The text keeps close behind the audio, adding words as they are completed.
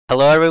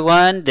Hello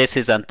everyone, this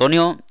is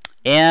Antonio,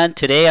 and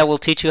today I will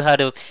teach you how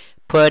to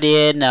put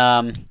in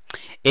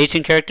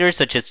Asian characters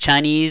such as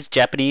Chinese,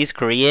 Japanese,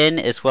 Korean,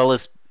 as well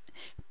as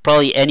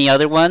probably any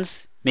other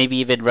ones, maybe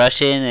even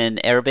Russian and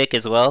Arabic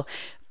as well.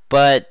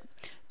 But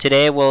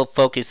today we'll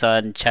focus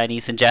on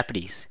Chinese and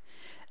Japanese.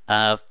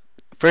 Uh,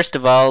 First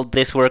of all,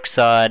 this works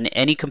on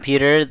any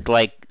computer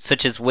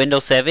such as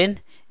Windows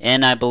 7,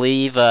 and I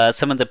believe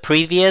some of the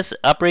previous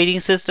operating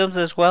systems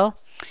as well.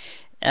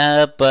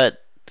 But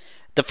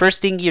the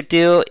first thing you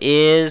do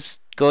is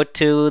go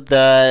to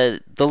the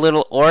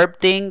little orb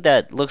thing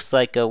that looks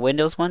like a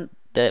Windows one,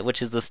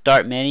 which is the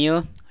start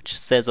menu, which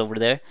says over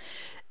there.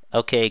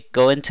 Okay,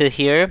 go into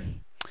here.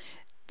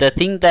 The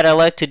thing that I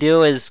like to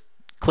do is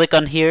click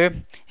on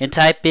here and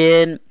type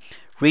in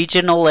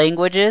regional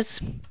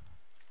languages,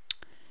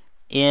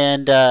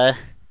 and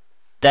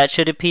that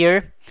should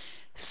appear.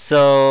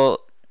 So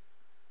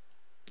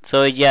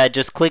yeah,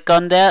 just click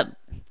on that,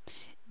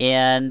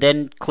 and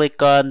then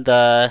click on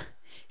the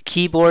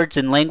Keyboards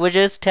and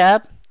Languages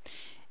tab,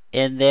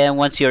 and then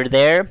once you're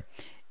there,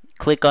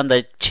 click on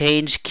the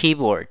Change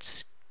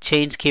Keyboards,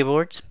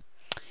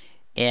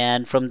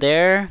 and from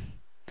there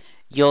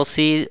you'll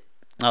see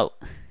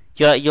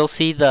you'll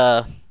see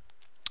the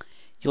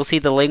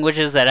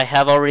languages that I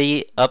have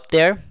already up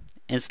there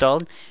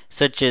installed,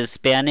 such as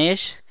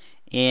Spanish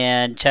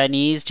and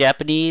Chinese,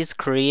 Japanese,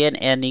 Korean,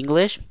 and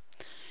English.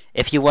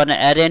 If you want to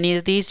add any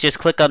of these, just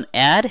click on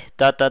Add ...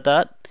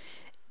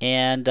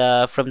 and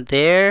from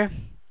there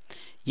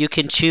you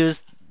can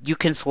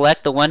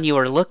select the one you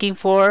are looking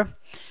for.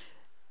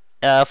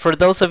 For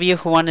those of you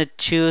who want to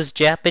choose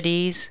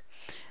Japanese,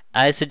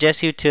 I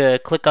suggest you to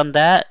click on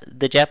that,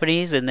 the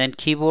Japanese, and then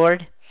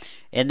keyboard,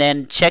 and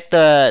then check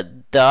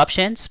the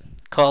options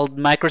called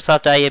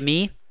Microsoft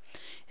IME,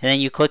 and then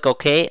you click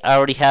OK. I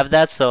already have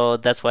that, so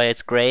that's why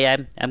it's gray,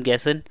 I'm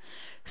guessing.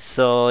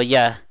 So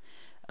yeah,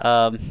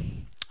 I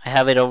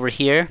have it over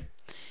here.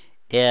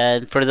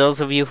 And for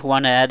those of you who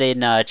want to add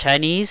in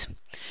Chinese,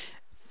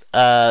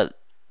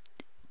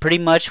 pretty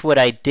much what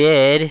I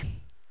did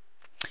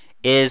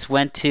is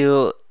went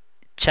to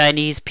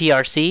Chinese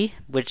PRC,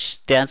 which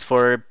stands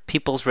for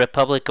People's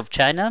Republic of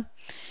China,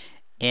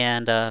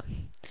 and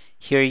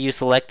here you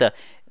select the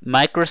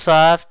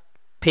Microsoft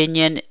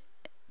Pinyin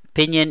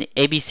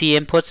ABC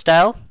input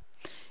style,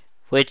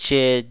 which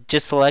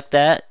just select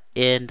that,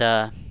 and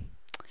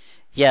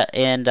yeah,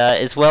 and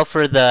as well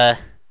for the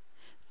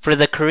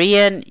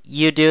Korean,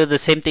 you do the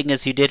same thing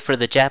as you did for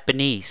the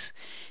Japanese.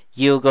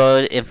 You go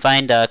and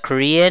find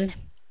Korean.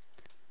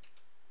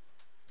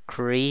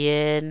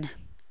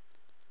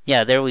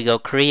 Yeah, there we go,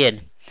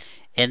 Korean.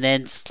 And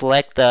then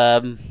select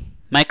the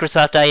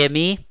Microsoft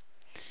IME,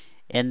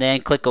 and then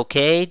click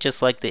OK,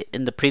 just like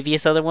in the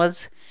previous other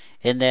ones.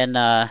 And then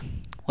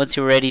once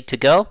you're ready to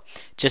go,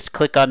 just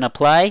click on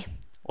Apply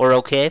or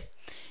OK,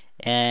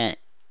 and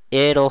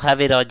it'll have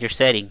it on your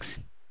settings.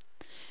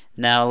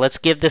 Now let's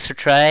give this a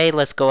try.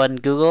 Let's go on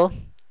Google,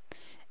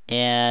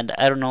 and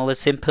I don't know,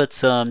 let's input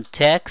some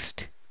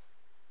text.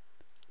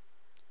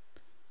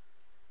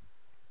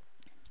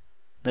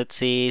 Let's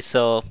see.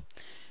 So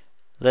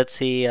let's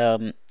see.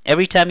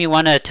 Every time you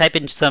want to type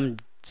in some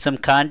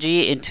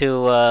kanji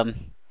into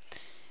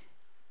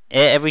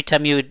every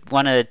time you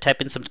want to type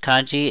in some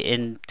kanji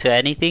into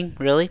anything,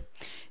 really,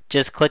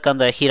 just click on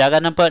the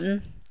hiragana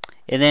button,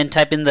 and then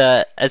type in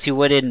as you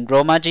would in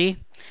romaji.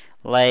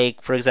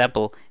 Like for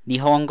example,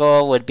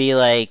 Nihongo would be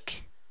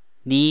like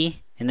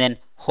ni, and then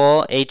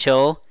ho,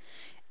 ho,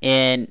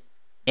 and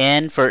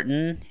n for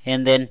n,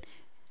 and then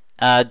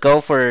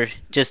go for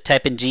just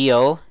type in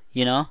go,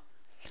 and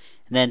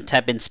then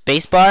type in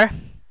spacebar,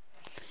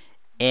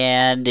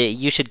 and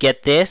you should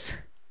get this.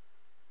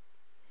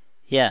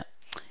 Yeah,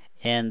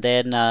 and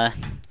then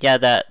yeah,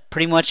 that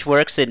pretty much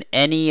works in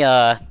any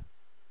web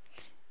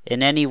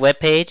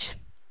page.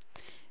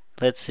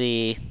 Let's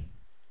see.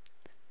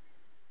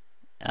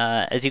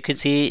 As you can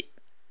see,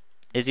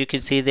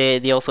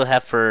 they also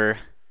have for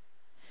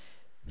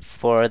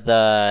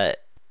the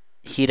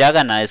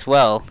hiragana as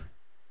well.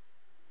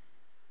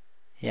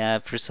 Yeah,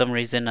 for some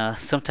reason,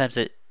 sometimes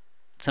it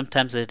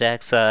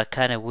acts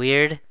kind of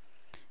weird.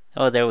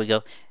 Oh, there we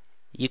go.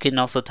 You can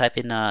also type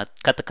in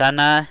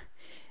katakana,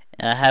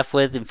 half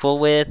width and full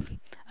width.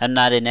 I'm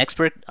not an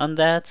expert on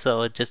that,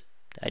 so I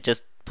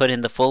just put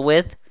in the full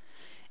width.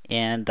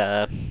 And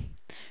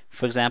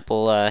for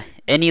example,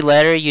 any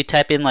letter you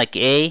type in like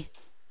A,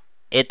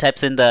 it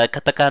types in the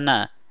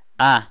katakana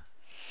A.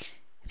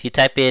 If you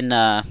type in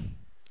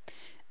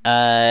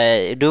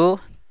ru,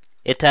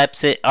 it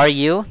types it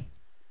RU.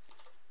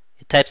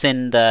 It types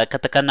in the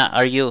katakana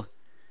RU.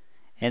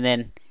 And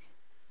then,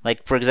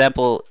 like for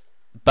example,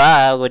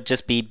 ba would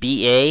just be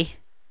BA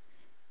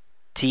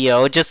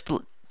TO, just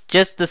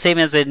the same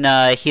as in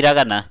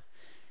hiragana.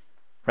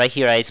 Right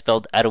here I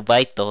spelled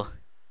arubaito.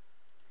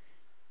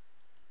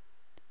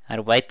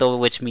 Arubaito,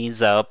 which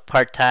means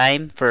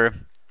part-time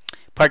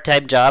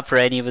job for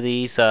any of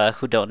these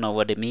who don't know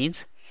what it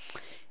means.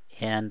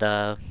 And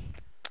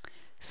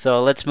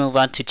so let's move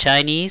on to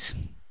Chinese.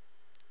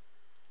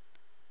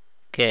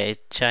 Okay,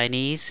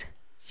 Chinese.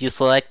 You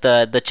select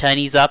the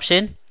Chinese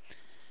option,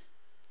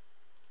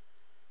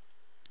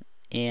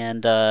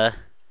 and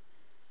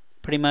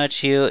pretty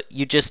much you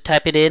just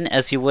type it in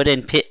as you would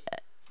in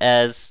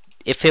as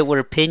if it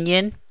were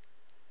pinyin.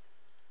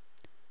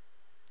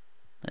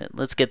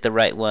 Let's get the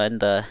right one,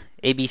 the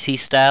ABC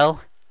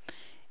style,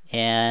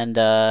 and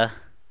oh,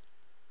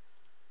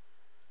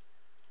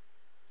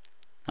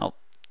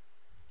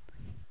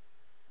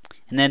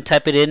 and then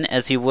type it in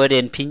as you would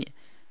in pinyin.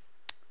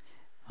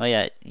 Oh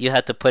yeah, you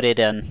have to put it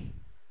in,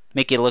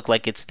 make it look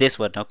like it's this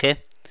one, okay?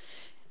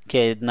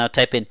 Okay, now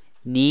type in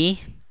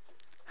ni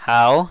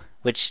hao,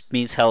 which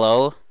means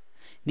hello.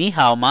 Ni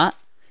hao ma,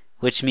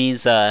 which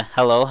means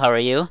hello, how are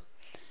you?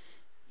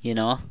 You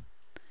know,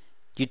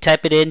 you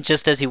type it in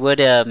just as you would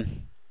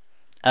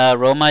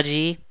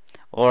romaji,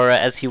 or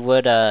as you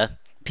would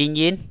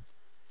pinyin.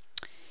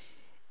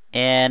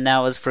 And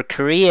now as for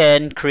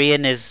Korean,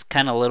 Korean is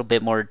kind of a little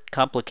bit more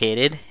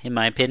complicated in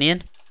my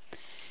opinion.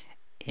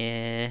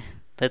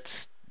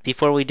 Let's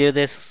before we do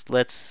this,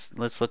 let's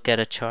look at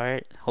a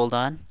chart. Hold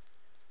on.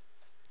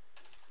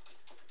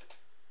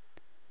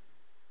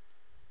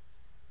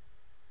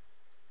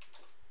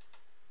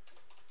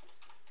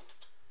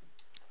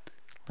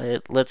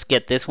 Let's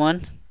get this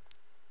one.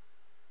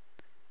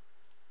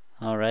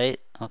 Alright,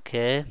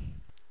 okay.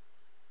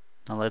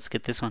 Now let's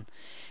get this one.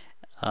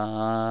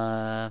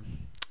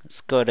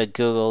 Let's go to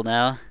Google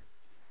now.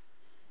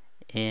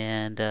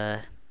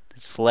 And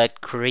select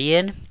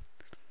Korean.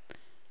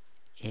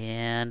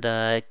 And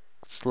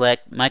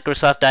select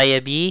Microsoft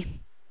IAB.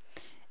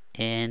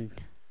 And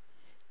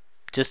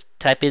just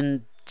type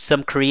in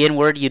some Korean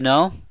word you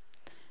know.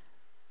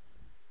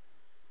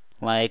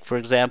 Like, for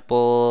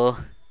example,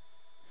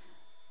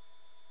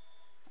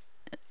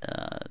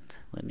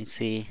 let me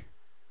see.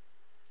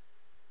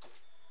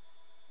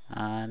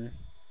 On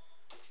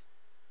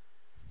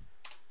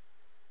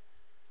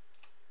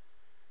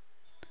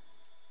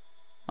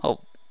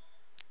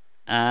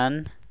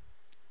an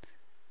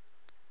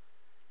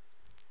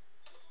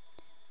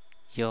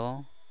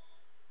yo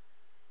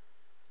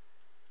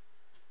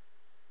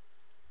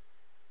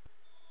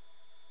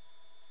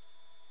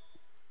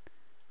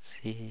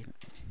see.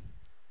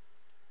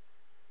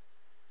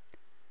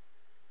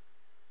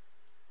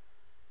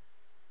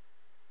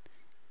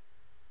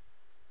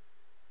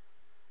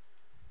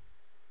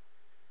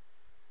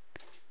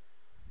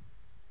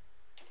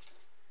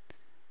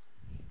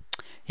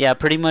 Yeah,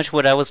 pretty much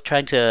what I was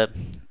trying to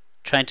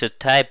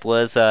type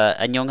was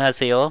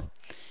안녕하세요,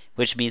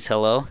 which means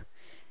hello.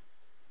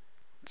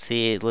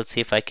 Let's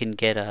see if I can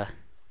get a.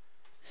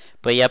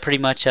 But yeah, pretty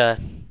much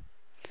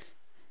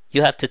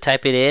you have to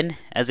type it in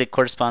as it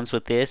corresponds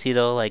with this. You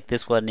know, like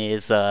this one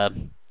is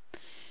the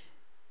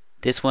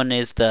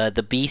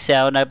B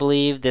sound, I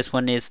believe. This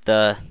one is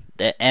the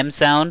M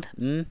sound,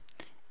 and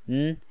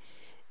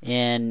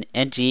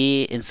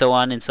NG, and so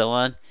on and so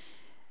on.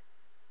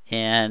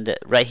 And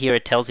right here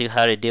it tells you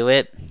how to do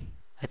it.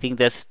 I think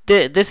this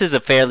is a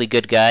fairly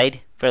good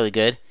guide, fairly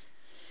good.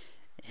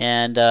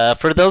 And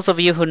for those of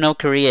you who know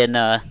Korean,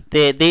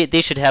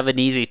 they should have an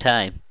easy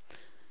time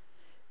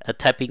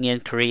typing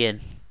in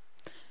Korean.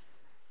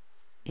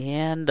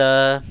 And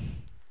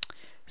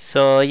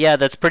so yeah,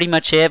 that's pretty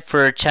much it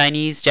for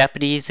Chinese,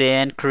 Japanese,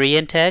 and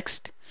Korean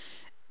text.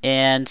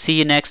 And see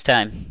you next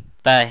time.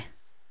 Bye.